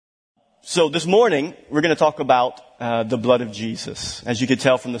So this morning, we're going to talk about the blood of Jesus. As you could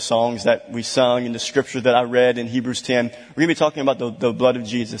tell from the songs that we sung and the scripture that I read in Hebrews 10, we're going to be talking about the blood of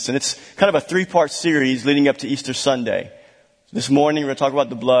Jesus. And it's kind of a three-part series leading up to Easter Sunday. This morning, we're going to talk about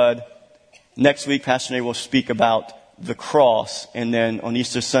the blood. Next week, Pastor Nate will speak about the cross. And then on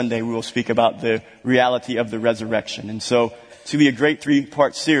Easter Sunday, we will speak about the reality of the resurrection. And so it's going to be a great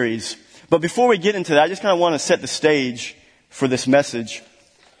three-part series. But before we get into that, I just kind of want to set the stage for this message.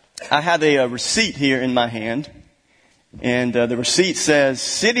 I have a receipt here in my hand, and the receipt says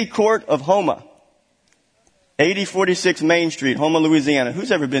City Court of Houma, 8046 Main Street, Houma, Louisiana.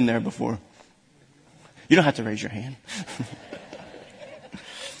 Who's ever been there before? You don't have to raise your hand.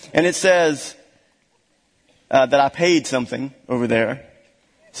 And it says that I paid something over there.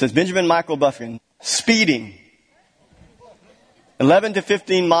 It says Benjamin Michael Buffin, speeding, 11 to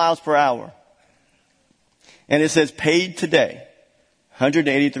 15 miles per hour. And it says paid today.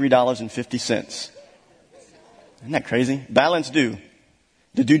 $183.50. Isn't that crazy? Balance due.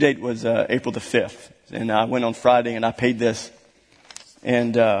 The due date was April the 5th. And I went on Friday and I paid this.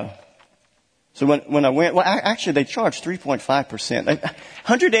 And so when I went, well, actually they charged 3.5%.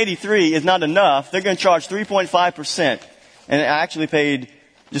 183 is not enough. They're going to charge 3.5%. And I actually paid,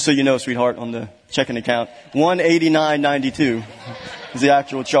 just so you know, sweetheart, on the checking account, $189.92 is the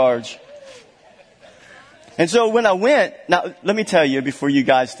actual charge. And so when I went, now let me tell you before you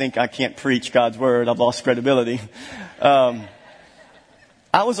guys think I can't preach God's word, I've lost credibility. I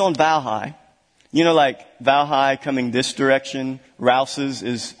was on Valhai. You know, like Valhai coming this direction, Rouse's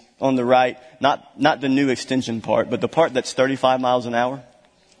is on the right. Not the new extension part, but the part that's 35 miles an hour.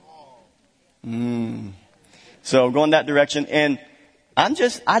 So going that direction, and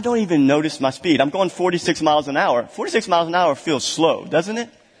I don't even notice my speed. I'm going 46 miles an hour. 46 miles an hour feels slow, doesn't it?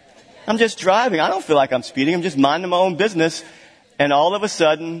 I'm just driving. I don't feel like I'm speeding. I'm just minding my own business. And all of a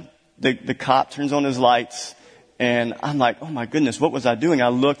sudden, the cop turns on his lights. And I'm like, oh my goodness, what was I doing? I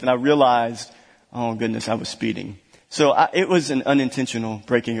looked and I realized, oh goodness, I was speeding. So it was an unintentional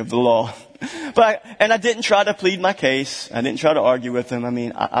breaking of the law. And I didn't try to plead my case. I didn't try to argue with him. I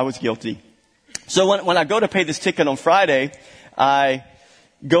mean, I was guilty. So when I go to pay this ticket on Friday, I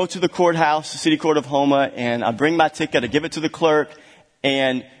go to the courthouse, the City Court of Houma, and I bring my ticket. I give it to the clerk,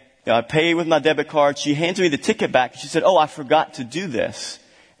 and I pay with my debit card. She hands me the ticket back. She said, oh, I forgot to do this.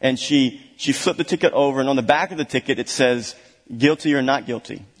 And she flipped the ticket over, and on the back of the ticket it says, guilty or not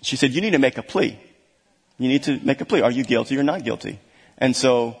guilty. She said, you need to make a plea. You need to make a plea. Are you guilty or not guilty? And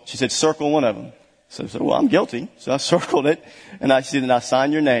so she said, circle one of them. So I said, well, I'm guilty. So I circled it, and I said, and I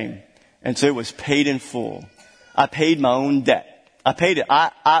signed your name. And so it was paid in full. I paid my own debt. I paid it.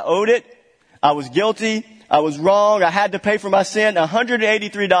 I owed it. I was guilty. I was wrong. I had to pay for my sin,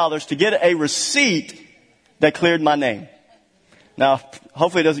 $183 to get a receipt that cleared my name. Now,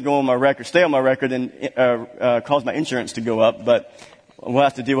 hopefully it doesn't go on my record, stay on my record and cause my insurance to go up, but we'll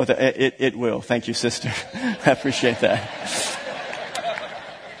have to deal with it. It will. Thank you, sister. I appreciate that.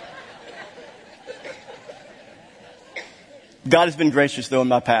 God has been gracious, though, in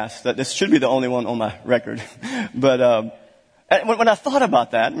my past. This should be the only one on my record. But when I thought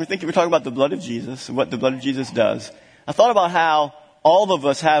about that, we're talking about the blood of Jesus, what the blood of Jesus does. I thought about how all of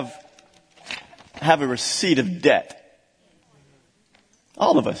us have a receipt of debt.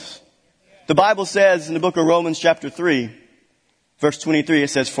 All of us. The Bible says in the book of Romans chapter 3, verse 23, it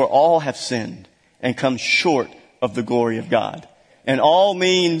says, for all have sinned and come short of the glory of God. And all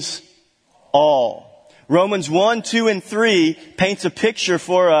means all. Romans 1, 2, and 3 paints a picture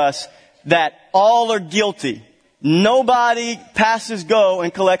for us that all are guilty. Nobody passes go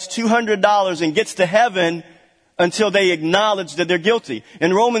and collects $200 and gets to heaven until they acknowledge that they're guilty.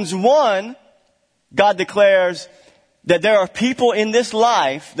 In Romans 1, God declares that there are people in this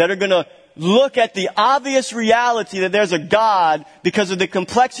life that are going to look at the obvious reality that there's a God because of the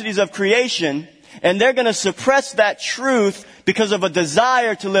complexities of creation, and they're going to suppress that truth because of a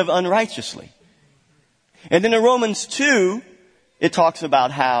desire to live unrighteously. And then in Romans 2, it talks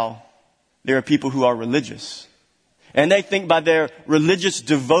about how there are people who are religious. And they think by their religious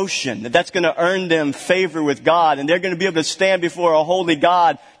devotion that that's going to earn them favor with God. And they're going to be able to stand before a holy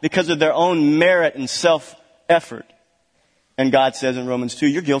God because of their own merit and self-effort. And God says in Romans 2,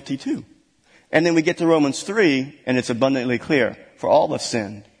 you're guilty too. And then we get to Romans 3, and it's abundantly clear. For all have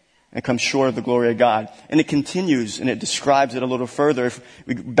sinned and come short of the glory of God. And it continues, and it describes it a little further. If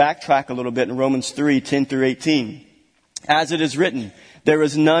we backtrack a little bit in Romans 3, 10 through 18. As it is written, there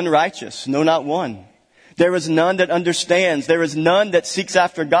is none righteous, no, not one. There is none that understands. There is none that seeks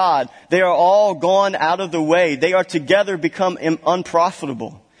after God. They are all gone out of the way. They are together become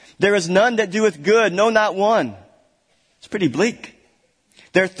unprofitable. There is none that doeth good, no, not one. It's pretty bleak.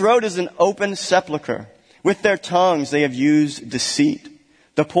 Their throat is an open sepulchre. With their tongues they have used deceit.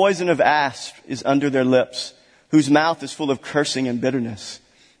 The poison of asp is under their lips, whose mouth is full of cursing and bitterness.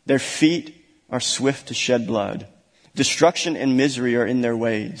 Their feet are swift to shed blood. Destruction and misery are in their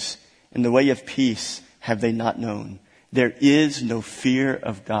ways. In the way of peace have they not known. There is no fear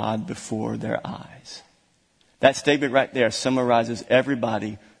of God before their eyes. That statement right there summarizes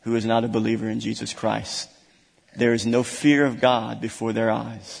everybody who is not a believer in Jesus Christ. There is no fear of God before their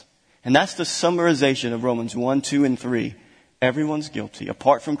eyes. And that's the summarization of Romans 1, 2, and 3. Everyone's guilty.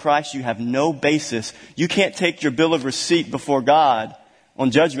 Apart from Christ, you have no basis. You can't take your bill of receipt before God on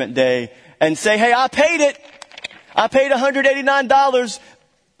Judgment Day and say, hey, I paid it. I paid $189.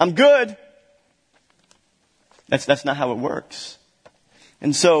 I'm good. That's not how it works.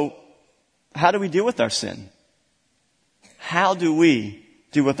 And so, how do we deal with our sin? How do we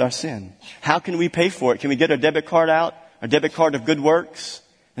deal with our sin? How can we pay for it? Can we get our debit card out? Our debit card of good works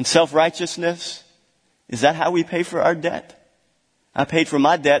and self-righteousness? Is that how we pay for our debt? I paid for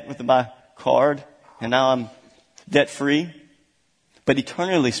my debt with my card, and now I'm debt-free. But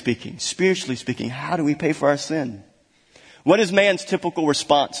eternally speaking, spiritually speaking, how do we pay for our sin? What is man's typical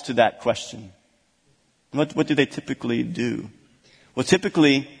response to that question? What do they typically do? Well,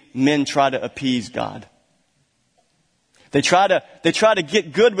 typically, men try to appease God. They try to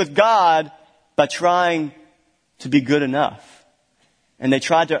get good with God by trying to be good enough. And they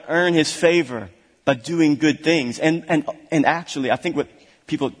try to earn His favor by doing good things. And actually, I think what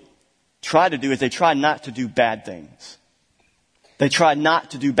people try to do is they try not to do bad things. They try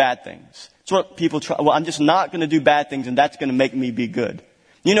not to do bad things. It's what people try. Well, I'm just not going to do bad things, and that's going to make me be good.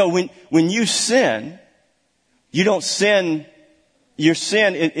 You know, when you sin, you don't sin. Your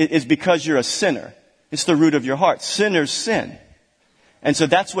sin is because you're a sinner. It's the root of your heart. Sinners sin. And so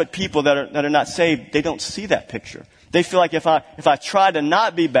that's what people that are not saved, they don't see that picture. They feel like if I try to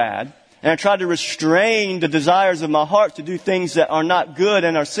not be bad, and I try to restrain the desires of my heart to do things that are not good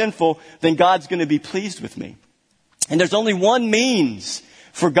and are sinful, then God's going to be pleased with me. And there's only one means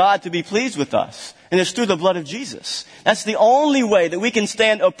for God to be pleased with us, and it's through the blood of Jesus. That's the only way that we can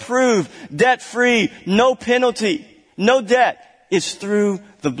stand approved, debt-free, no penalty, no debt, is through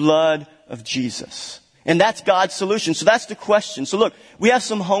the blood of Jesus. And that's God's solution. So that's the question. So look, we have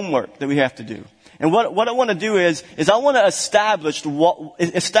some homework that we have to do. And what I want to do is I want to establish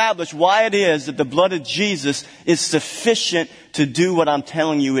why it is that the blood of Jesus is sufficient to do what I'm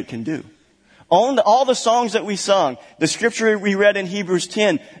telling you it can do. All the songs that we sung, the scripture we read in Hebrews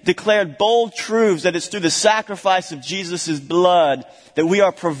 10 declared bold truths that it's through the sacrifice of Jesus' blood that we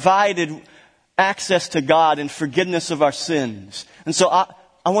are provided access to God and forgiveness of our sins. And so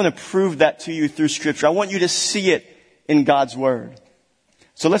I want to prove that to you through scripture. I want you to see it in God's word.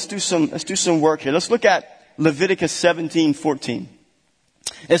 So let's do some work here. Let's look at Leviticus 17:14.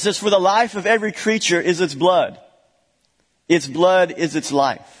 It says, "For the life of every creature is its blood. Its blood is its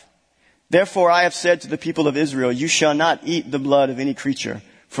life. Therefore I have said to the people of Israel, you shall not eat the blood of any creature,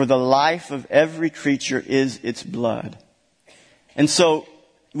 for the life of every creature is its blood." And so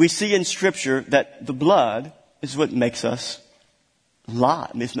we see in scripture that the blood is what makes us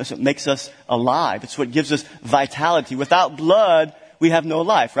alive. It's what makes us alive. It's what gives us vitality. Without blood, we have no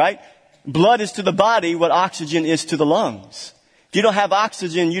life, right? Blood is to the body what oxygen is to the lungs. If you don't have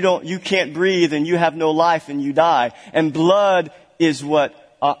oxygen, you can't breathe, and you have no life, and you die. And blood is what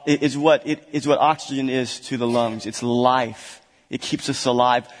oxygen is to the lungs. It's life. It keeps us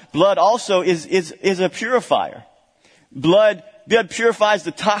alive. Blood also is a purifier. Blood purifies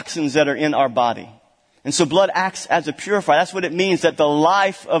the toxins that are in our body. And so blood acts as a purifier. That's what it means, that the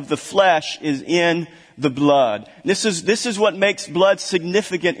life of the flesh is in the blood. This is what makes blood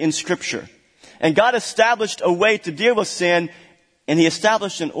significant in Scripture. And God established a way to deal with sin, and He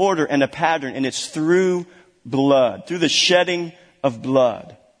established an order and a pattern, and it's through blood, through the shedding of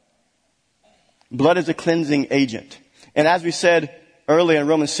blood. Blood is a cleansing agent. And as we said earlier in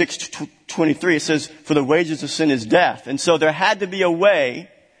Romans 6:23, it says, "For the wages of sin is death." And so there had to be a way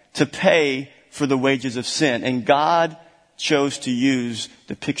to pay for the wages of sin. And God chose to use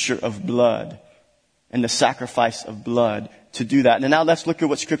the picture of blood and the sacrifice of blood to do that. And now let's look at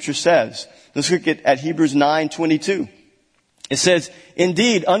what Scripture says. Let's look at Hebrews 9:22. It says,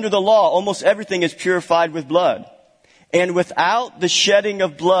 "Indeed, under the law, almost everything is purified with blood. And without the shedding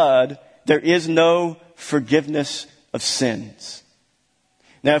of blood, there is no forgiveness of sins."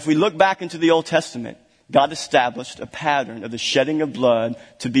 Now, if we look back into the Old Testament, God established a pattern of the shedding of blood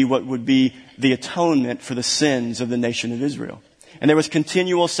to be what would be the atonement for the sins of the nation of Israel. And there was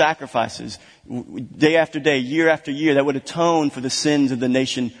continual sacrifices, day after day, year after year, that would atone for the sins of the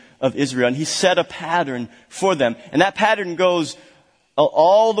nation of Israel. And He set a pattern for them. And that pattern goes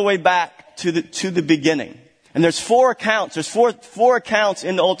all the way back to the beginning. And there's four accounts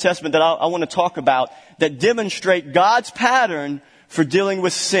in the Old Testament that I want to talk about that demonstrate God's pattern for dealing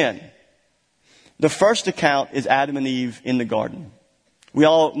with sin. The first account is Adam and Eve in the garden.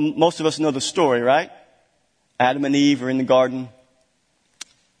 Most of us know the story, right? Adam and Eve are in the garden,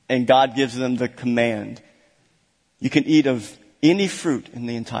 and God gives them the command. You can eat of any fruit in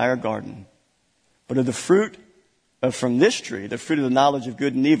the entire garden, but of the fruit from this tree, the fruit of the knowledge of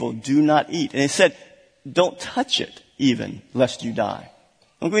good and evil, do not eat. And he said, don't touch it even, lest you die.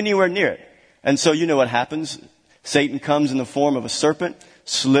 Don't go anywhere near it. And so you know what happens. Satan comes in the form of a serpent,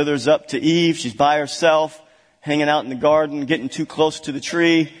 slithers up to Eve. She's by herself, hanging out in the garden, getting too close to the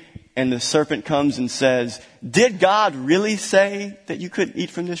tree. And the serpent comes and says, did God really say that you couldn't eat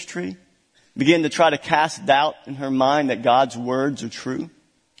from this tree? Begin to try to cast doubt in her mind that God's words are true.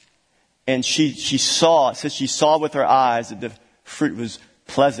 And she saw with her eyes that the fruit was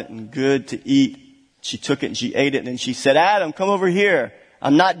pleasant and good to eat. She took it and she ate it, and then she said, Adam, come over here.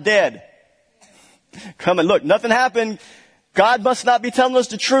 I'm not dead. Come and look, nothing happened. God must not be telling us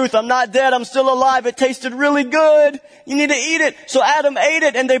the truth. I'm not dead. I'm still alive. It tasted really good. You need to eat it. So Adam ate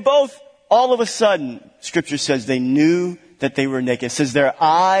it, and they both, all of a sudden, Scripture says they knew that they were naked. It says their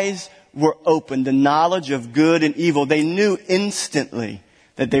eyes were open, the knowledge of good and evil. They knew instantly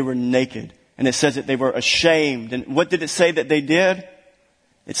that they were naked. And it says that they were ashamed. And what did it say that they did?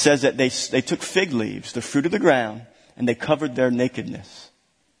 It says that they took fig leaves, the fruit of the ground, and they covered their nakedness.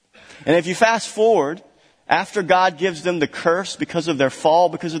 And if you fast forward, after God gives them the curse because of their fall,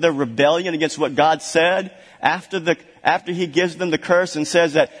 because of their rebellion against what God said, after He gives them the curse and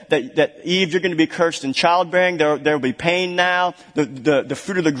says that Eve, you're going to be cursed in childbearing, there will be pain now. The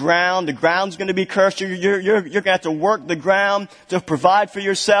fruit of the ground's going to be cursed. You're going to have to work the ground to provide for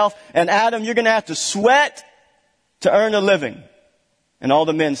yourself. And Adam, you're going to have to sweat to earn a living. And all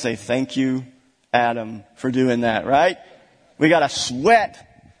the men say, thank you, Adam, for doing that, right? We got to sweat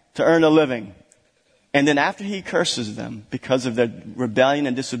to earn a living. And then after He curses them because of their rebellion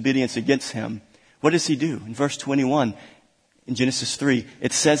and disobedience against Him, what does He do? In verse 21, in Genesis 3,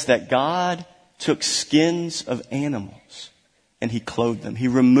 it says that God took skins of animals and He clothed them. He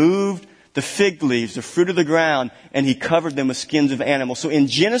removed the fig leaves, the fruit of the ground, and He covered them with skins of animals. So in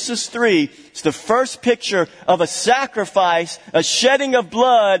Genesis 3, it's the first picture of a sacrifice, a shedding of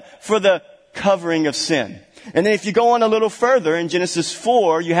blood for the covering of sin. And then if you go on a little further, in Genesis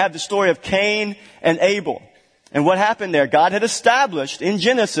 4, you have the story of Cain and Abel. And what happened there? God had established in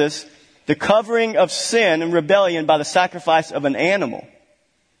Genesis the covering of sin and rebellion by the sacrifice of an animal.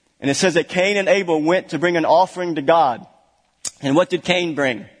 And it says that Cain and Abel went to bring an offering to God. And what did Cain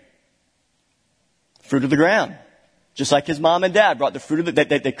bring? Fruit of the ground. Just like his mom and dad brought the fruit of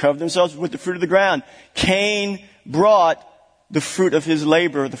they covered themselves with the fruit of the ground. Cain brought the fruit of his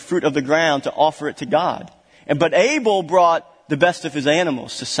labor, the fruit of the ground, to offer it to God. But Abel brought the best of his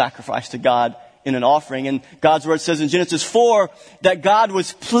animals to sacrifice to God in an offering. And God's word says in Genesis 4 that God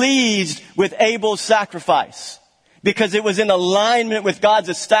was pleased with Abel's sacrifice because it was in alignment with God's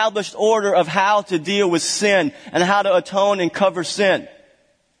established order of how to deal with sin and how to atone and cover sin.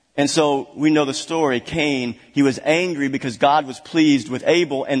 And so we know the story. Cain, he was angry because God was pleased with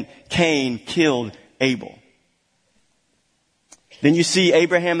Abel, and Cain killed Abel. Then you see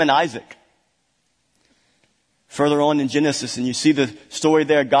Abraham and Isaac. Further on in Genesis, and you see the story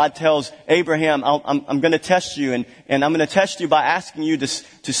there, God tells Abraham, I'm going to test you, and I'm going to test you by asking you to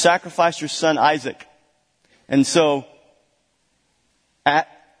sacrifice your son Isaac. And so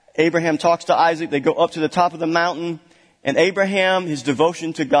Abraham talks to Isaac. They go up to the top of the mountain. And Abraham, his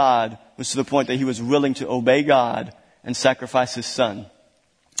devotion to God was to the point that he was willing to obey God and sacrifice his son.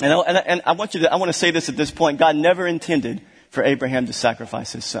 And I want to say this at this point. God never intended for Abraham to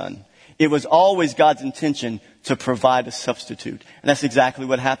sacrifice his son. It was always God's intention to provide a substitute. And that's exactly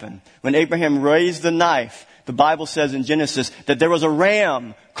what happened. When Abraham raised the knife, the Bible says in Genesis that there was a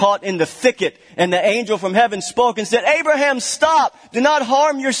ram caught in the thicket, and the angel from heaven spoke and said, Abraham, stop! Do not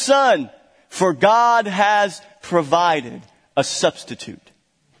harm your son, for God has provided a substitute.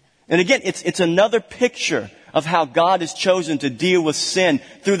 And again, it's another picture of how God has chosen to deal with sin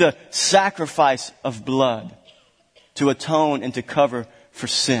through the sacrifice of blood to atone and to cover for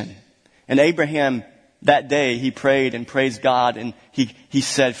sin. And Abraham, that day, he prayed and praised God, and he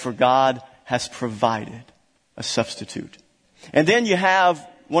said, for God has provided a substitute. And then you have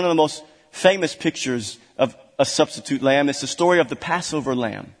one of the most famous pictures of a substitute lamb. It's the story of the Passover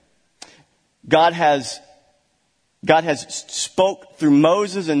lamb. God has spoke through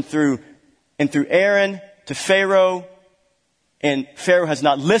Moses and through Aaron to Pharaoh, and Pharaoh has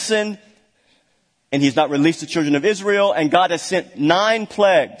not listened. and he's not released the children of Israel, and God has sent 9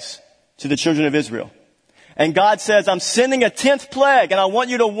 plagues to the children of Israel. And God says, I'm sending a 10th plague, and I want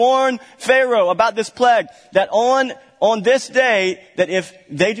you to warn Pharaoh about this plague, that on this day, that if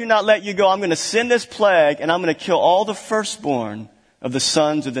they do not let you go, I'm going to send this plague, and I'm going to kill all the firstborn of the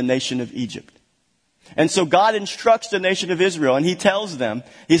sons of the nation of Egypt. And so God instructs the nation of Israel, and he tells them,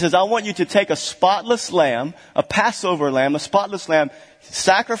 he says, I want you to take a spotless lamb, a Passover lamb, a spotless lamb,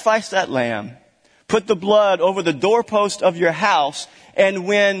 sacrifice that lamb, put the blood over the doorpost of your house, and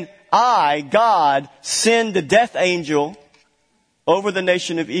when I, God, send the death angel over the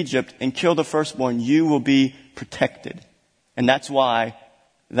nation of Egypt and kill the firstborn, you will be protected. And that's why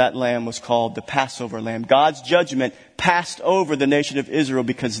that lamb was called the Passover lamb. God's judgment passed over the nation of Israel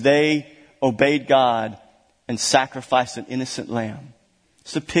because they obeyed God and sacrificed an innocent lamb.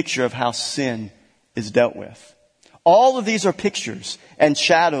 It's a picture of how sin is dealt with. All of these are pictures and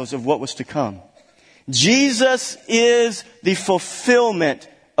shadows of what was to come. Jesus is the fulfillment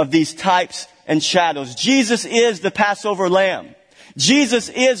of these types and shadows. Jesus is the Passover lamb. Jesus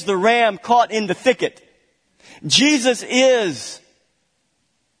is the ram caught in the thicket. Jesus is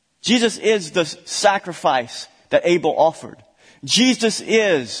the sacrifice that Abel offered. Jesus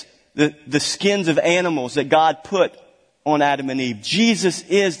is the skins of animals that God put on Adam and Eve. Jesus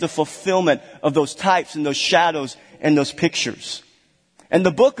is the fulfillment of those types and those shadows and those pictures. And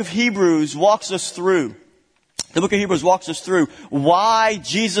the book of Hebrews walks us through why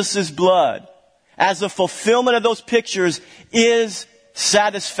Jesus' blood, as a fulfillment of those pictures, is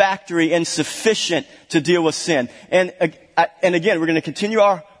satisfactory and sufficient to deal with sin. And again, we're going to continue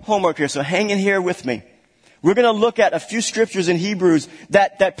our homework here, so hang in here with me. We're going to look at a few scriptures in Hebrews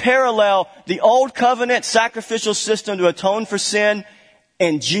that parallel the old covenant sacrificial system to atone for sin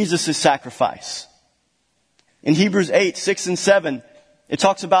and Jesus' sacrifice. In Hebrews 8, 6, and 7, it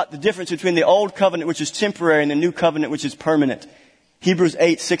talks about the difference between the old covenant, which is temporary, and the new covenant, which is permanent. Hebrews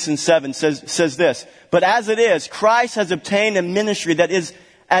 8, 6, and 7 says this, but as it is, Christ has obtained a ministry that is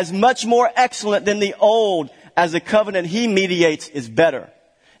as much more excellent than the old, as the covenant he mediates is better,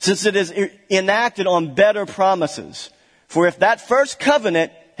 since it is enacted on better promises. For if that first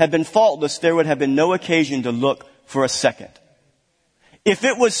covenant had been faultless, there would have been no occasion to look for a second. If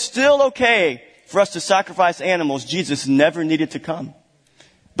it was still okay for us to sacrifice animals, Jesus never needed to come.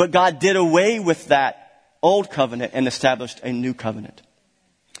 But God did away with that old covenant and established a new covenant.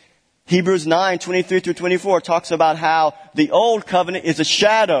 Hebrews 9, 23 through 24 talks about how the old covenant is a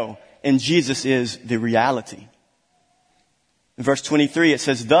shadow and Jesus is the reality. In verse 23 it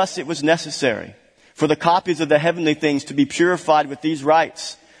says, thus it was necessary for the copies of the heavenly things to be purified with these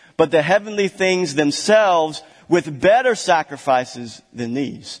rites, but the heavenly things themselves with better sacrifices than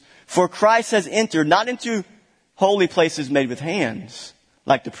these. For Christ has entered not into holy places made with hands,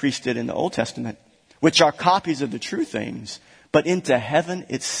 like the priest did in the Old Testament, which are copies of the true things, but into heaven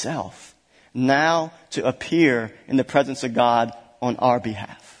itself, now to appear in the presence of God on our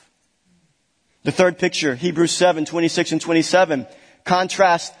behalf. The third picture, Hebrews 7, 26 and 27,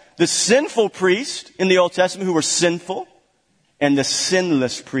 contrasts the sinful priest in the Old Testament who were sinful and the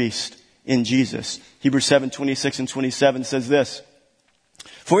sinless priest in Jesus. Hebrews 7, 26 and 27 says this,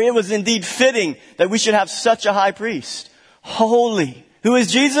 for it was indeed fitting that we should have such a high priest, holy. Who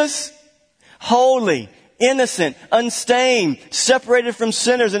is Jesus? Holy, innocent, unstained, separated from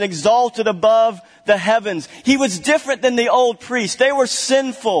sinners and exalted above the heavens. He was different than the old priests. They were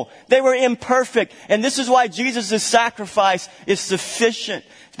sinful. They were imperfect. And this is why Jesus' sacrifice is sufficient.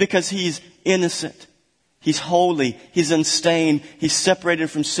 It's because he's innocent. He's holy. He's unstained. He's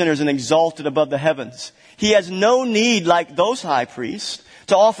separated from sinners and exalted above the heavens. He has no need, like those high priests,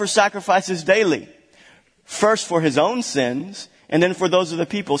 to offer sacrifices daily. First for his own sins, and then for those of the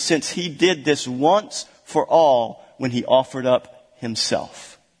people, since he did this once for all when he offered up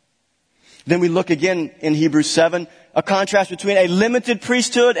himself. Then we look again in Hebrews 7, a contrast between a limited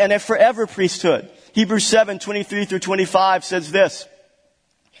priesthood and a forever priesthood. Hebrews 7, 23 through 25 says this.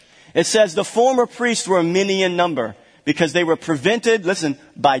 It says, the former priests were many in number because they were prevented, listen,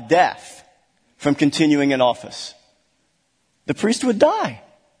 by death from continuing in office. The priest would die.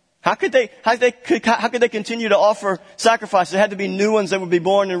 How could they continue to offer sacrifices? There had to be new ones that would be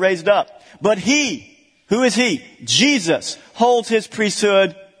born and raised up. But he, who is he? Jesus holds his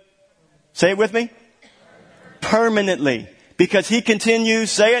priesthood, say it with me, permanently. Because he continues,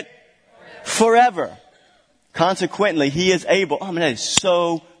 say it, forever. Consequently, he is able, that is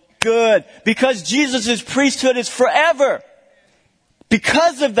so good. Because Jesus' priesthood is forever.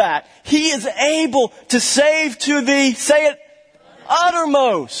 Because of that, he is able to save to the, say it,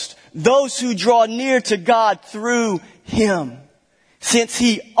 uttermost those who draw near to God through him, since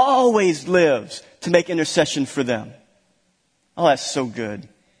he always lives to make intercession for them. Oh, that's so good.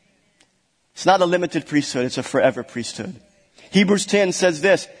 It's not a limited priesthood. It's a forever priesthood. Hebrews 10 says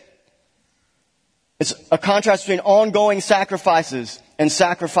this. It's a contrast between ongoing sacrifices and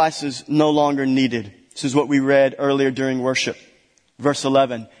sacrifices no longer needed. This is what we read earlier during worship. Verse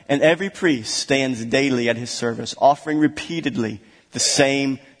 11. And every priest stands daily at his service, offering repeatedly the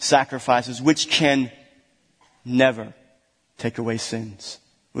same sacrifices, which can never take away sins.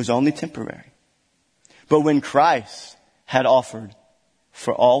 It was only temporary. But when Christ had offered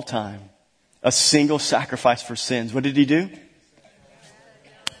for all time a single sacrifice for sins, what did he do?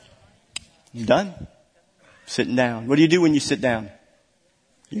 You're done. Sitting down. What do you do when you sit down?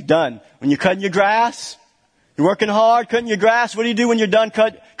 You're done. When you're cutting your grass, you're working hard, cutting your grass. What do you do when you're done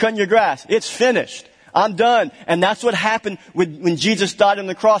cutting your grass? It's finished. I'm done. And that's what happened when Jesus died on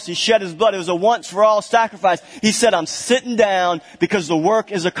the cross. He shed his blood. It was a once for all sacrifice. He said, I'm sitting down because the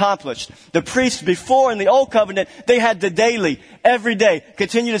work is accomplished. The priests before in the old covenant, they had to daily, every day,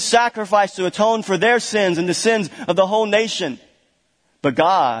 continue to sacrifice to atone for their sins and the sins of the whole nation. But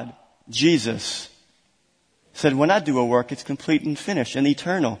God, Jesus, said, when I do a work, it's complete and finished and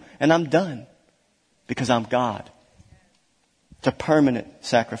eternal. And I'm done because I'm God. It's a permanent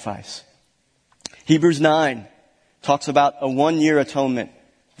sacrifice. Hebrews 9 talks about a 1-year atonement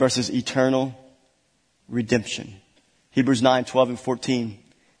versus eternal redemption. Hebrews 9, 12 and 14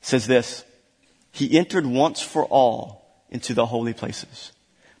 says this. He entered once for all into the holy places,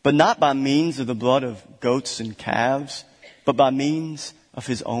 but not by means of the blood of goats and calves, but by means of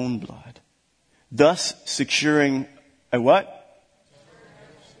his own blood. Thus securing a what?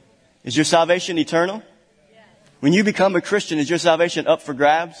 Is your salvation eternal? When you become a Christian, is your salvation up for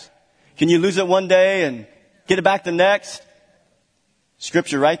grabs? Can you lose it one day and get it back the next?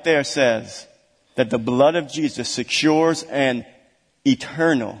 Scripture right there says that the blood of Jesus secures an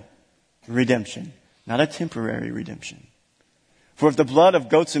eternal redemption, not a temporary redemption. For if the blood of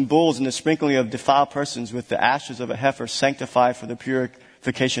goats and bulls and the sprinkling of defiled persons with the ashes of a heifer sanctify for the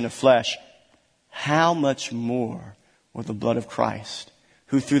purification of flesh, how much more will the blood of Christ,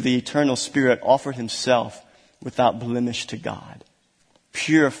 who through the eternal Spirit offered himself without blemish to God,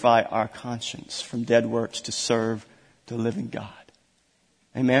 purify our conscience from dead works to serve the living God.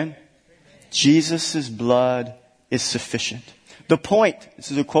 Amen? Jesus' blood is sufficient. The point, this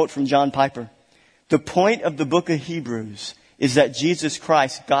is a quote from John Piper, the point of the book of Hebrews is that Jesus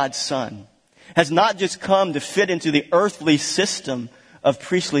Christ, God's Son, has not just come to fit into the earthly system of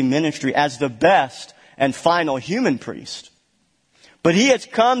priestly ministry as the best and final human priest, but he has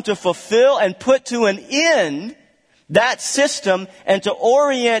come to fulfill and put to an end that system and to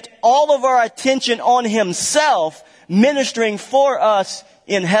orient all of our attention on himself, ministering for us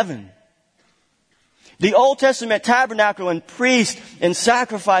in heaven. The Old Testament tabernacle and priest and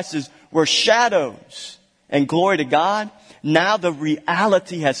sacrifices were shadows and glory to God. Now the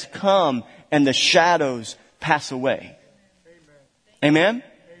reality has come and the shadows pass away. Amen?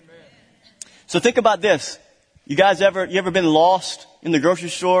 So think about this. You guys ever been lost in the grocery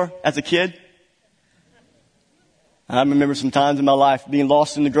store as a kid? I remember some times in my life being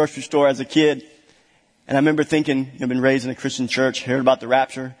lost in the grocery store as a kid. And I remember thinking, I've been raised in a Christian church, heard about the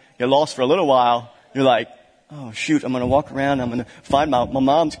rapture. You're lost for a little while. You're like, oh shoot, I'm going to walk around. I'm going to find my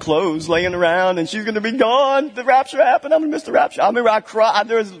mom's clothes laying around and she's going to be gone. The rapture happened. I'm going to miss the rapture. I remember I cried.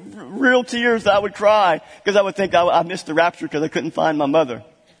 There was real tears that I would cry because I would think I missed the rapture because I couldn't find my mother.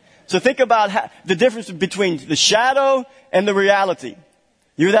 So think about the difference between the shadow and the reality.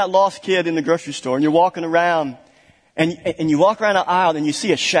 You're that lost kid in the grocery store and you're walking around and you walk around the aisle and you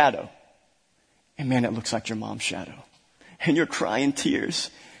see a shadow. And man, it looks like your mom's shadow. And you're crying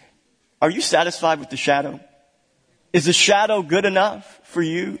tears. Are you satisfied with the shadow? Is the shadow good enough for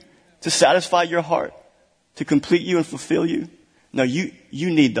you to satisfy your heart, to complete you and fulfill you? No, you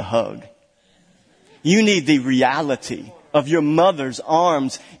need the hug. You need the reality of your mother's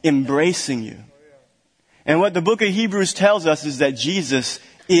arms embracing you. And what the book of Hebrews tells us is that Jesus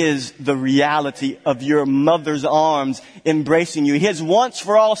is the reality of your mother's arms embracing you. His once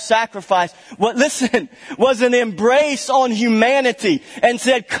for all sacrifice, was an embrace on humanity and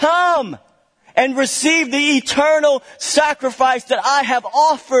said, come and receive the eternal sacrifice that I have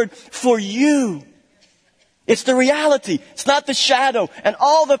offered for you. It's the reality. It's not the shadow. And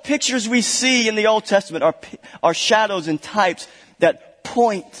all the pictures we see in the Old Testament are shadows and types that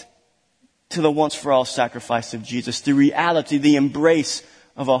point to the once for all sacrifice of Jesus. The reality, the embrace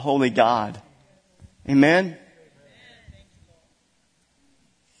of a holy God. Amen?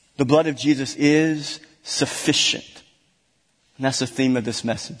 The blood of Jesus is sufficient. And that's the theme of this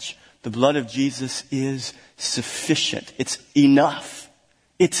message. The blood of Jesus is sufficient. It's enough.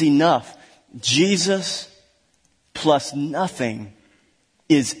 It's enough Jesus plus nothing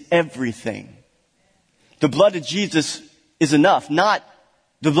is everything. The blood of Jesus is enough, not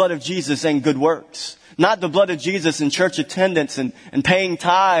the blood of Jesus and good works. Not the blood of Jesus and church attendance and paying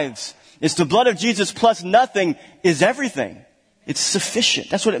tithes. It's the blood of Jesus plus nothing is everything. It's sufficient.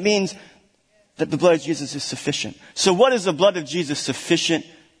 That's what it means that the blood of Jesus is sufficient. So what is the blood of Jesus sufficient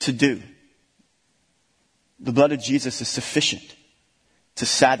to do? The blood of Jesus is sufficient to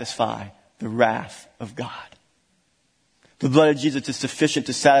satisfy the wrath of God. The blood of Jesus is sufficient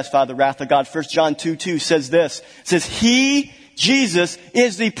to satisfy the wrath of God. 1 John 2:2 says this. It says, He, Jesus,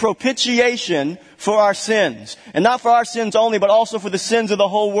 is the propitiation for our sins. And not for our sins only, but also for the sins of the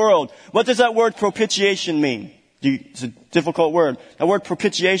whole world. What does that word propitiation mean? It's a difficult word. That word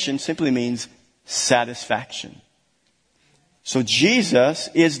propitiation simply means satisfaction. So Jesus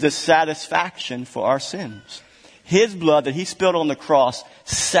is the satisfaction for our sins. His blood that He spilled on the cross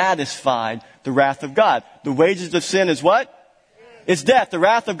satisfied the wrath of God. The wages of sin is what? It's death. The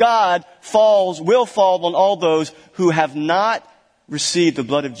wrath of God will fall on all those who have not received the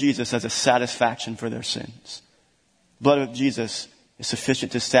blood of Jesus as a satisfaction for their sins. The blood of Jesus is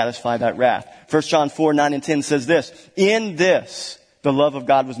sufficient to satisfy that wrath. 1 John 4:9-10 says this, In this the love of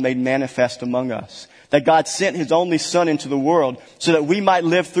God was made manifest among us, that God sent His only Son into the world so that we might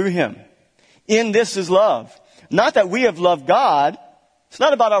live through Him. In this is love. Not that we have loved God. It's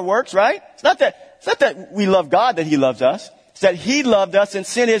not about our works, right? It's not that we love God that He loves us. It's that He loved us and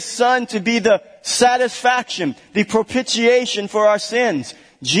sent His Son to be the satisfaction, the propitiation for our sins.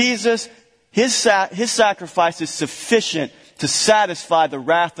 Jesus, His sacrifice is sufficient to satisfy the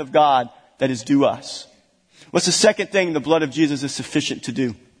wrath of God that is due us. What's the second thing the blood of Jesus is sufficient to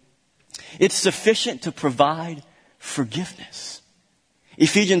do? It's sufficient to provide forgiveness.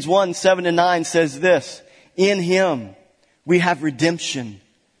 Ephesians 1:7-9 says this, In Him we have redemption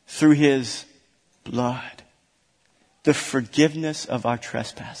through His blood, the forgiveness of our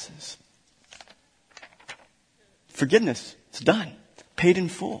trespasses. Forgiveness, it's done, paid in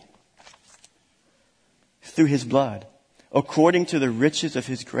full through His blood, according to the riches of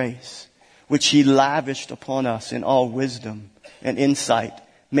His grace, which He lavished upon us in all wisdom and insight,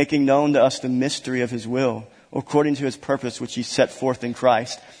 making known to us the mystery of His will, according to His purpose, which He set forth in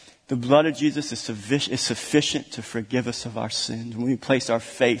Christ. The blood of Jesus is sufficient to forgive us of our sins when we place our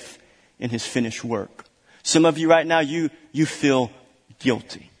faith in His finished work. Some of you right now, you feel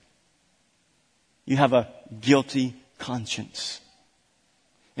guilty. You have a guilty conscience.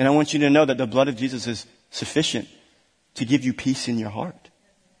 And I want you to know that the blood of Jesus is sufficient to give you peace in your heart.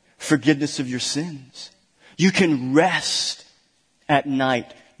 Forgiveness of your sins. You can rest at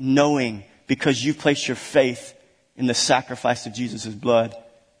night knowing, because you place your faith in the sacrifice of Jesus' blood,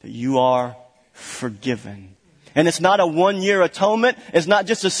 that you are forgiven. And it's not a 1-year atonement. It's not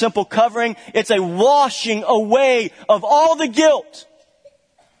just a simple covering. It's a washing away of all the guilt,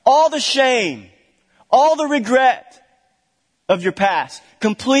 all the shame, all the regret of your past.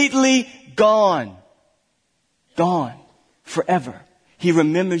 Completely gone. Gone. Forever. He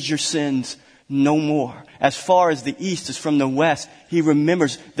remembers your sins no more. As far as the east is from the west, He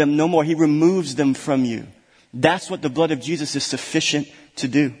remembers them no more. He removes them from you. That's what the blood of Jesus is sufficient to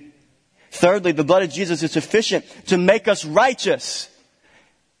do. Thirdly, the blood of Jesus is sufficient to make us righteous.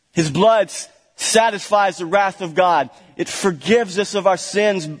 His blood satisfies the wrath of God. It forgives us of our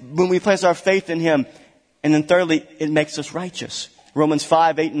sins when we place our faith in Him. And then thirdly, it makes us righteous. Romans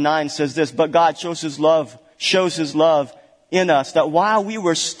 5:8-9 says this, But God shows His love in us, that while we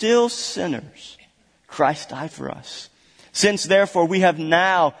were still sinners, Christ died for us. Since therefore we have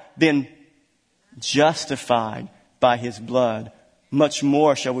now been justified by His blood, much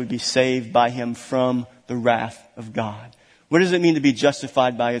more shall we be saved by Him from the wrath of God. What does it mean to be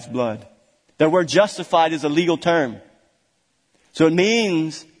justified by His blood? The word justified is a legal term. So it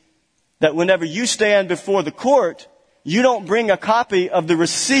means that whenever you stand before the court, you don't bring a copy of the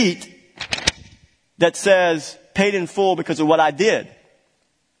receipt that says paid in full because of what I did.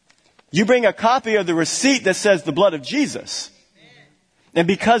 You bring a copy of the receipt that says the blood of Jesus. And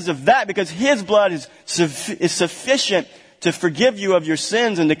because of that, because His blood is sufficient to forgive you of your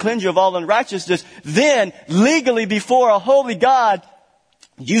sins and to cleanse you of all unrighteousness, then legally before a holy God,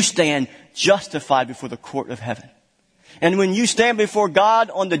 you stand justified before the court of heaven. And when you stand before God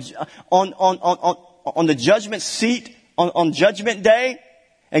on the judgment seat on judgment day,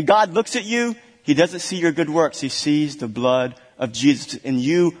 and God looks at you, He doesn't see your good works. He sees the blood of Jesus, and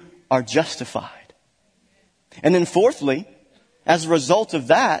you are justified. And then fourthly, as a result of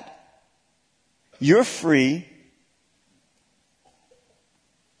that, you're free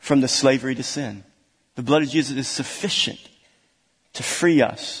from the slavery to sin. The blood of Jesus is sufficient to free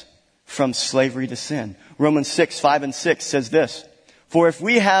us from slavery to sin. Romans 6:5-6 says this, "For if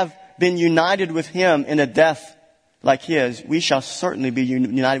we have been united with him in a death like his, we shall certainly be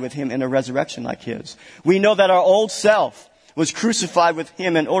united with him in a resurrection like his. We know that our old self was crucified with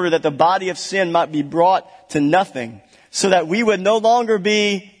him in order that the body of sin might be brought to nothing, so that we would no longer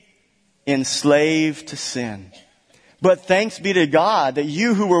be enslaved to sin. But thanks be to God that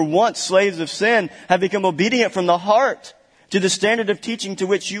you who were once slaves of sin have become obedient from the heart to the standard of teaching to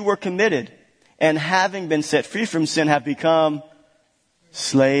which you were committed, and having been set free from sin have become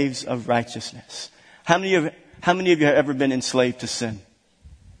slaves of righteousness." How many of you have ever been enslaved to sin?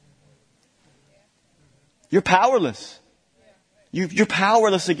 You're powerless. You're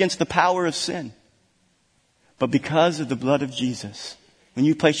powerless against the power of sin. But because of the blood of Jesus, when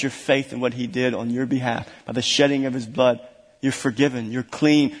you place your faith in what he did on your behalf, by the shedding of his blood, you're forgiven, you're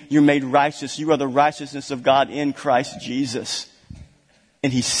clean, you're made righteous. You are the righteousness of God in Christ Jesus.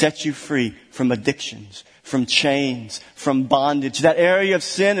 And he set you free from addictions, from chains, from bondage. That area of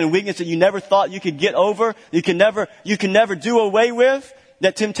sin and weakness that you never thought you could get over, you can never do away with.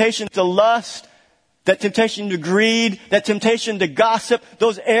 That temptation to lust, that temptation to greed, that temptation to gossip,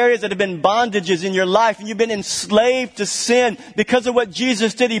 those areas that have been bondages in your life, and you've been enslaved to sin because of what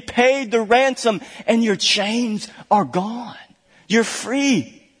Jesus did. He paid the ransom, and your chains are gone. You're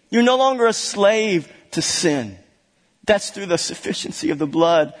free. You're no longer a slave to sin. That's through the sufficiency of the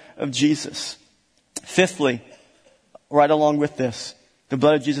blood of Jesus. Fifthly, right along with this, the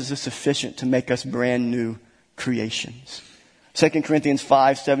blood of Jesus is sufficient to make us brand new creations. 2 Corinthians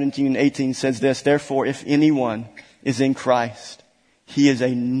 5:17-18 says this, "Therefore, if anyone is in Christ, he is a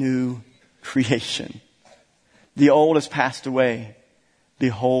new creation. The old has passed away.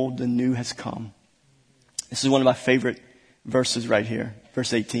 Behold, the new has come." This is one of my favorite verses right here.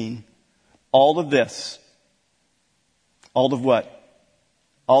 Verse 18. All of this, all of what?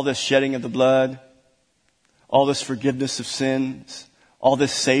 All this shedding of the blood, all this forgiveness of sins, all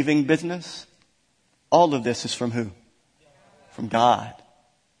this saving business, all of this is from who? From God.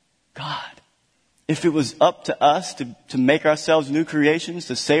 God. If it was up to us to make ourselves new creations,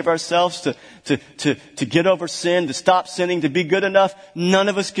 to save ourselves, to get over sin, to stop sinning, to be good enough, none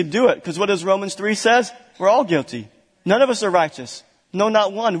of us could do it. Because what does Romans 3 says? We're all guilty. None of us are righteous. No,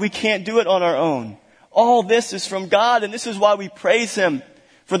 not one. We can't do it on our own. All this is from God, and this is why we praise him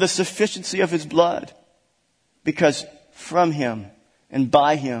for the sufficiency of his blood. Because from him and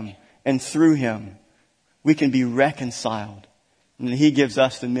by him and through him, we can be reconciled. And he gives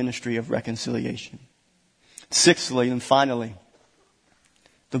us the ministry of reconciliation. Sixthly and finally,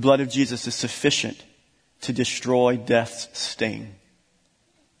 the blood of Jesus is sufficient to destroy death's sting.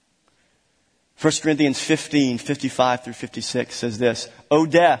 1 Corinthians 15:55-56 says this, "O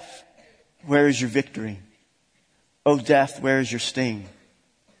death, where is your victory? O death, where is your sting?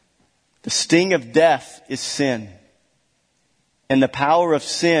 The sting of death is sin, and the power of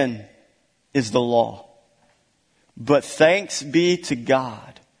sin is the law. But thanks be to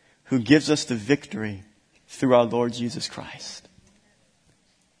God who gives us the victory through our Lord Jesus Christ."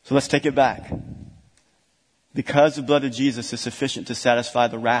 So let's take it back. Because the blood of Jesus is sufficient to satisfy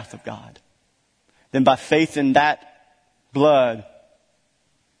the wrath of God, then by faith in that blood,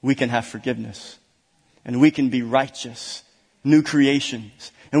 we can have forgiveness. And we can be righteous, new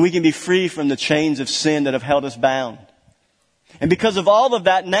creations. And we can be free from the chains of sin that have held us bound. And because of all of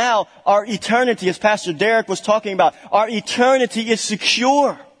that, now our eternity, as Pastor Derek was talking about, our eternity is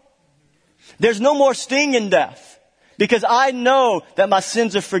secure. There's no more sting in death. Because I know that my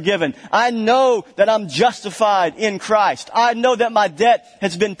sins are forgiven. I know that I'm justified in Christ. I know that my debt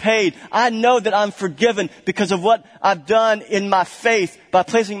has been paid. I know that I'm forgiven because of what I've done in my faith, by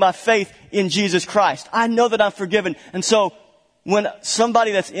placing my faith in Jesus Christ. I know that I'm forgiven. And so when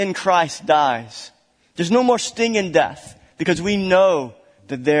somebody that's in Christ dies, there's no more sting in death. Because we know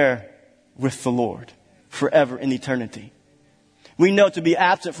that they're with the Lord forever in eternity. We know to be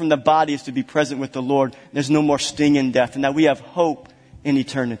absent from the body is to be present with the Lord. There's no more sting in death, and that we have hope in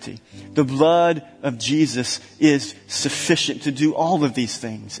eternity. The blood of Jesus is sufficient to do all of these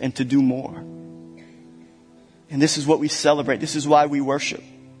things and to do more. And this is what we celebrate. This is why we worship.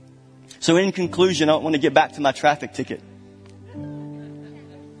 So in conclusion, I want to get back to my traffic ticket.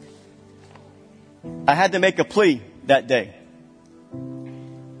 I had to make a plea that day.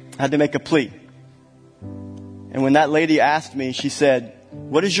 I had to make a plea. And when that lady asked me, she said,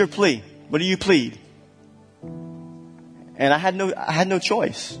 "What is your plea? What do you plead?" And I had no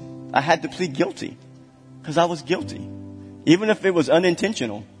choice. I had to plead guilty because I was guilty. Even if it was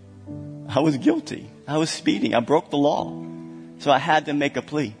unintentional, I was guilty. I was speeding. I broke the law. So I had to make a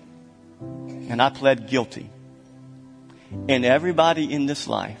plea. And I pled guilty. And everybody in this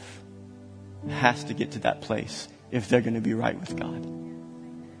life has to get to that place if they're going to be right with God.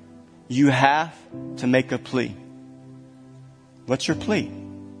 You have to make a plea. What's your plea?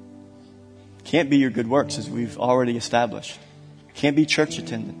 Can't be your good works, as we've already established. Can't be church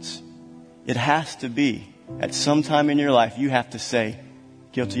attendance. It has to be, at some time in your life, you have to say,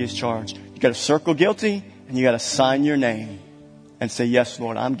 guilty as charged. You got to circle guilty, and you got to sign your name and say, yes,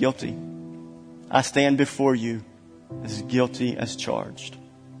 Lord, I'm guilty. I stand before you as guilty as charged.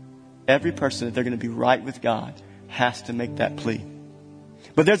 Every person, if they're going to be right with God, has to make that plea.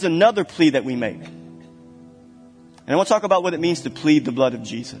 But there's another plea that we make. And I want to talk about what it means to plead the blood of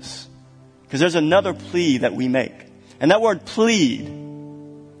Jesus. Because there's another plea that we make. And that word plead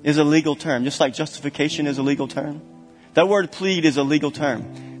is a legal term, just like justification is a legal term. That word plead is a legal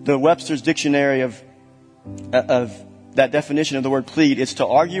term. The Webster's Dictionary of that definition of the word plead is to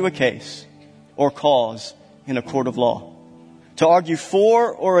argue a case or cause in a court of law. To argue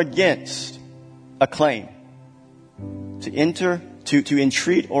for or against a claim. To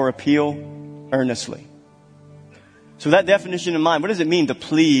entreat or appeal earnestly. So with that definition in mind, what does it mean to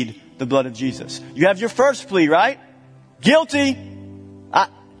plead the blood of Jesus? You have your first plea, right? Guilty.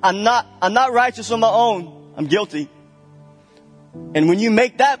 I'm not righteous on my own. I'm guilty. And when you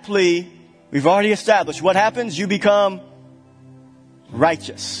make that plea, we've already established what happens. You become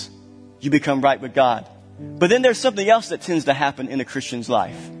righteous. You become right with God. But then there's something else that tends to happen in a Christian's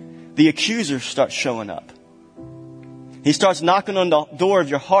life. The accuser starts showing up. He starts knocking on the door of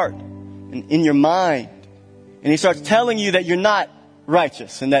your heart and in your mind. And he starts telling you that you're not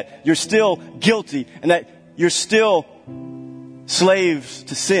righteous and that you're still guilty and that you're still slaves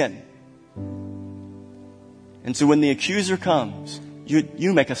to sin. And so when the accuser comes,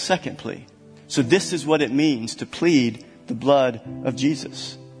 you make a second plea. So this is what it means to plead the blood of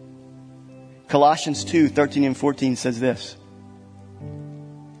Jesus. Colossians 2:13 and 14 says this.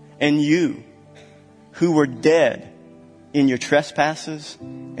 And you who were dead in your trespasses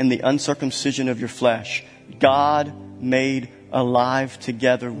and the uncircumcision of your flesh, God made alive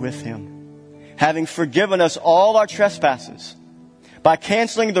together with him, having forgiven us all our trespasses by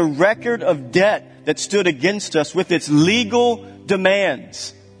canceling the record of debt that stood against us with its legal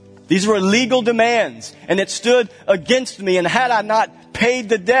demands. These were legal demands, and it stood against me. And had I not paid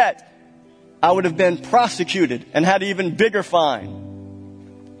the debt, I would have been prosecuted and had an even bigger fine.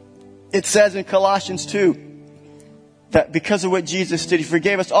 It says in Colossians 2, that because of what Jesus did, he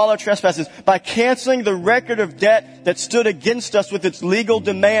forgave us all our trespasses by canceling the record of debt that stood against us with its legal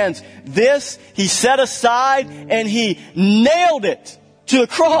demands. This he set aside and he nailed it to the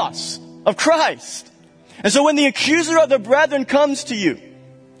cross of Christ. And so when the accuser of the brethren comes to you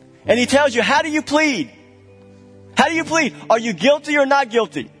and he tells you, how do you plead? How do you plead? Are you guilty or not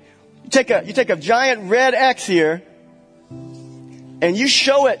guilty? You take a giant red X here and you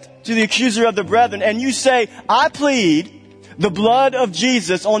show it to the accuser of the brethren and you say, I plead the blood of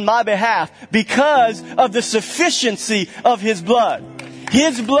Jesus on my behalf because of the sufficiency of his blood.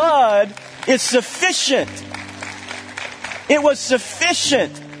 His blood is sufficient. It was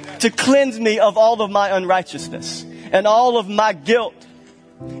sufficient to cleanse me of all of my unrighteousness and all of my guilt.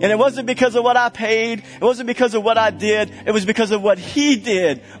 And it wasn't because of what I paid. It wasn't because of what I did. It was because of what he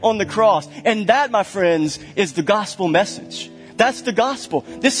did on the cross. And that, my friends, is the gospel message. That's the gospel.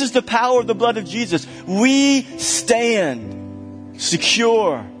 This is the power of the blood of Jesus. We stand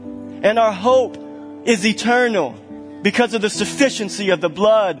secure, and our hope is eternal because of the sufficiency of the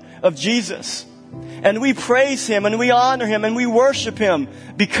blood of Jesus. And we praise him, and we honor him, and we worship him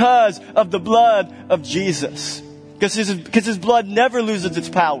because of the blood of Jesus. Because his blood never loses its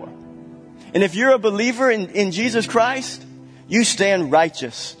power. And if you're a believer in Jesus Christ, you stand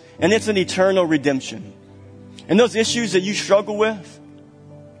righteous, and it's an eternal redemption. And those issues that you struggle with,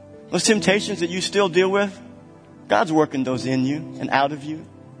 those temptations that you still deal with, God's working those in you and out of you.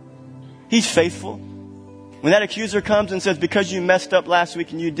 He's faithful. When that accuser comes and says, because you messed up last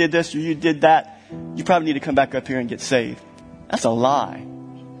week and you did this or you did that, you probably need to come back up here and get saved. That's a lie.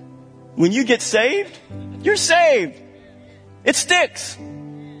 When you get saved, you're saved. It sticks.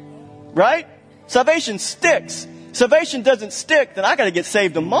 Right? Salvation sticks. Salvation doesn't stick, then I got to get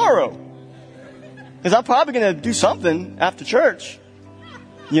saved tomorrow. Because I'm probably going to do something after church.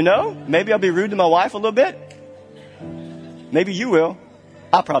 You know? Maybe I'll be rude to my wife a little bit. Maybe you will.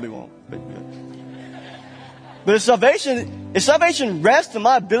 I probably won't. But if salvation rests on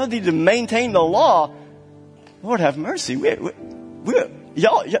my ability to maintain the law, Lord have mercy.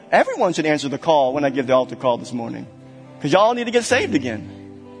 Y'all, everyone should answer the call when I give the altar call this morning. Because y'all need to get saved again.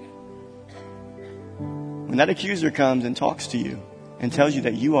 When that accuser comes and talks to you and tells you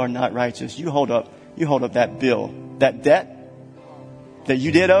that you are not righteous, you hold up that bill, that debt that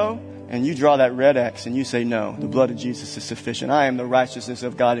you did owe, and you draw that red X and you say, no, the blood of Jesus is sufficient. I am the righteousness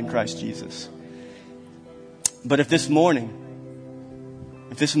of God in Christ Jesus. But if this morning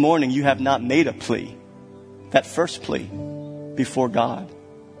you have not made a plea, that first plea before God,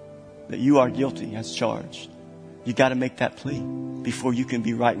 that you are guilty as charged, you got to make that plea before you can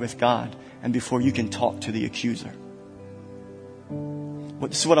be right with God and before you can talk to the accuser.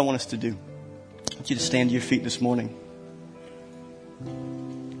 This is what I want us to do. I want you to stand to your feet this morning.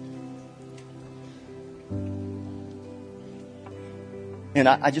 And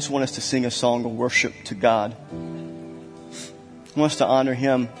I just want us to sing a song of worship to God. I want us to honor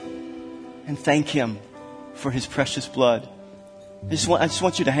Him and thank Him for His precious blood. I just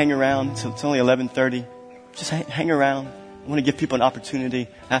want you to hang around. It's only 11:30. Just hang around. I want to give people an opportunity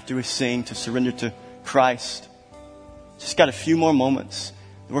after we sing to surrender to Christ. Just got a few more moments.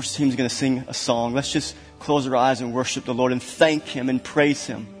 The worship team is going to sing a song. Let's just close our eyes and worship the Lord and thank Him and praise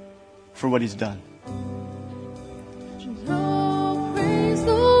Him for what He's done.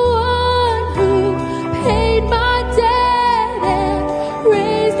 Paid my debt and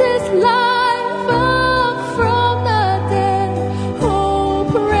raised His life up from the dead. Oh,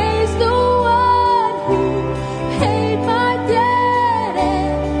 praise the one who paid my debt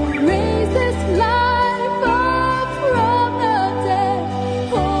and raised His life up from the dead.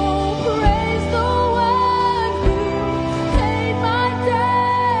 Oh, praise the one who paid my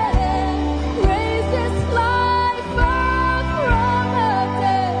debt and raised His life up from the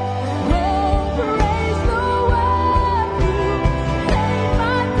dead. Oh, praise the one who paid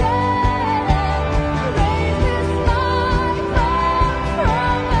my debt and raised His life up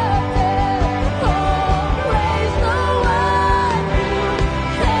from the dead. Oh, praise the one who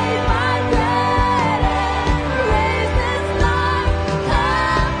paid my debt and raised His life up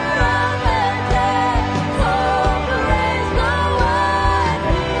from the dead. Oh, praise the one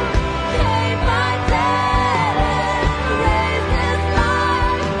who paid my debt and raised His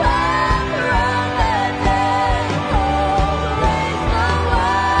life up from the dead. Oh, praise the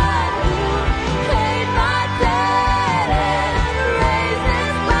one who paid my debt and raised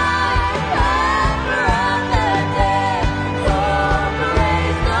His life up from the dead. Oh,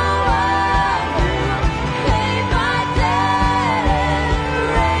 praise the one who paid my debt and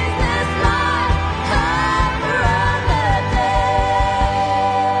raised His life up from the dead.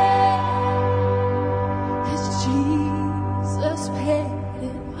 As Jesus paid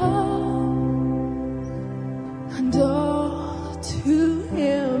it all, and all to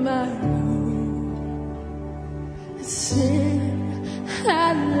Him I owed. Sin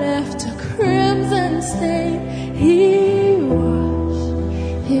had left a crimson stain. He washed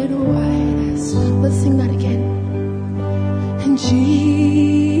it white as snow. Let's sing that again. And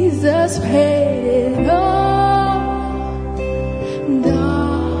Jesus paid it all, and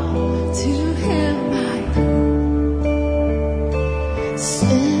all to Him I owe.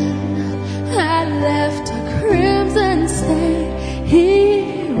 Sin had left a crimson stain.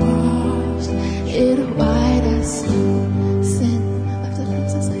 He washed it white as snow. Sin left a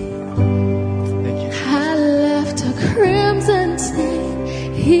crimson stain. Thank you. Had left a crimson stain.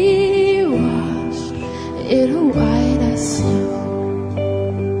 He washed it white as snow.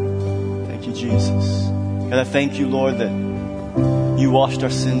 Thank you, Jesus. God, I thank you, Lord, that you washed our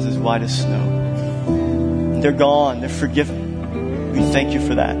sins as white as snow. They're gone. They're forgiven. We thank you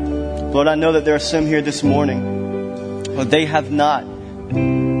for that. Lord, I know that there are some here this morning, Lord, they have not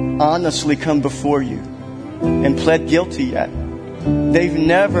honestly come before you and pled guilty yet. They've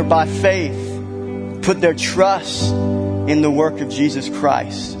never, by faith, put their trust in the work of Jesus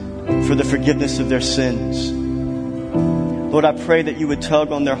Christ for the forgiveness of their sins. Lord, I pray that you would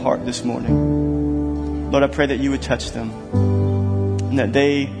tug on their heart this morning. Lord, I pray that you would touch them and that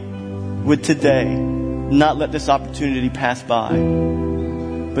they would today not let this opportunity pass by,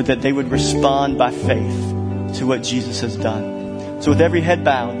 but that they would respond by faith to what Jesus has done. So with every head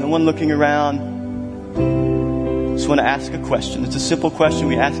bowed, no one looking around, I just want to ask a question. It's a simple question.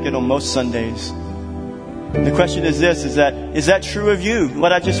 We ask it on most Sundays. The question is this, is that true of you?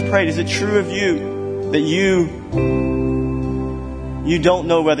 What I just prayed, is it true of you that you don't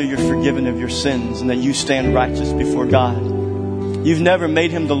know whether you're forgiven of your sins and that you stand righteous before God? You've never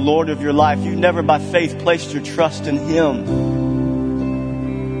made Him the Lord of your life. You've never by faith placed your trust in Him.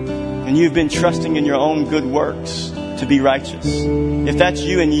 And you've been trusting in your own good works to be righteous. If that's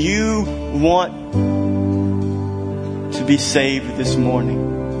you and you want to be saved this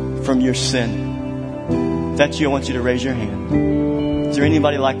morning from your sin, if that's you, I want you to raise your hand. Is there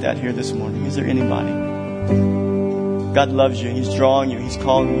anybody like that here this morning? Is there anybody? God loves you. He's drawing you. He's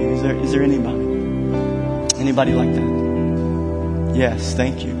calling you. Is there anybody? Anybody like that? Yes,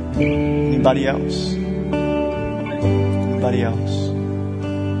 thank you. Anybody else? Anybody else?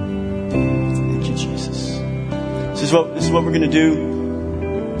 Thank you, Jesus. This is what we're going to do.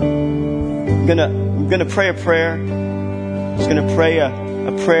 I'm going to pray a prayer. I'm just going to pray a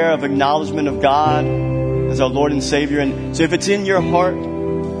prayer of acknowledgement of God as our Lord and Savior. And so if it's in your heart,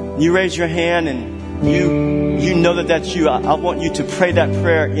 you raise your hand and you know that that's you. I want you to pray that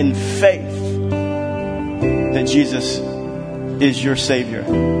prayer in faith that Jesus is your Savior.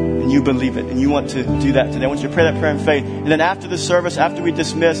 And you believe it. And you want to do that today. I want you to pray that prayer in faith. And then after the service, after we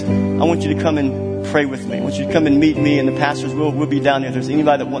dismiss, I want you to come and pray with me. I want you to come and meet me, and the pastors will be down there. If there's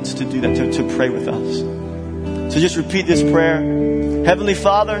anybody that wants to do that, to pray with us. So just repeat this prayer. Heavenly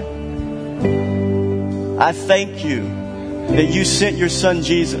Father, I thank you that you sent your Son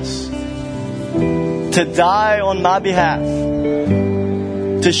Jesus to die on my behalf,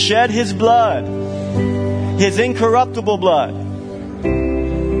 to shed His blood, His incorruptible blood,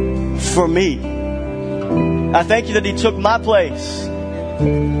 for me. I thank you that He took my place,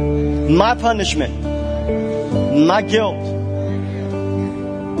 my punishment, my guilt.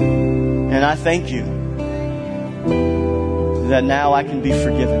 And I thank you that now I can be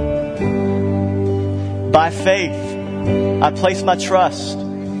forgiven. By faith, I place my trust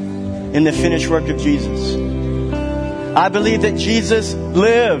in the finished work of Jesus. I believe that Jesus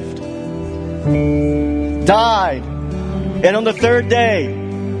lived, died, and on the third day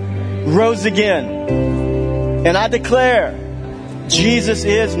rose again. And I declare Jesus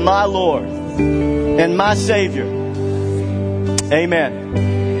is my Lord and my Savior.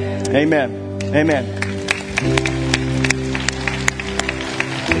 Amen. Amen. Amen.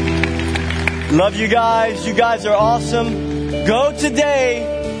 Love you guys. You guys are awesome. Go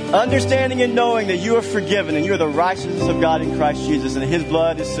today understanding and knowing that you are forgiven and you are the righteousness of God in Christ Jesus and His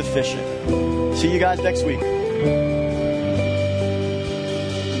blood is sufficient. See you guys next week.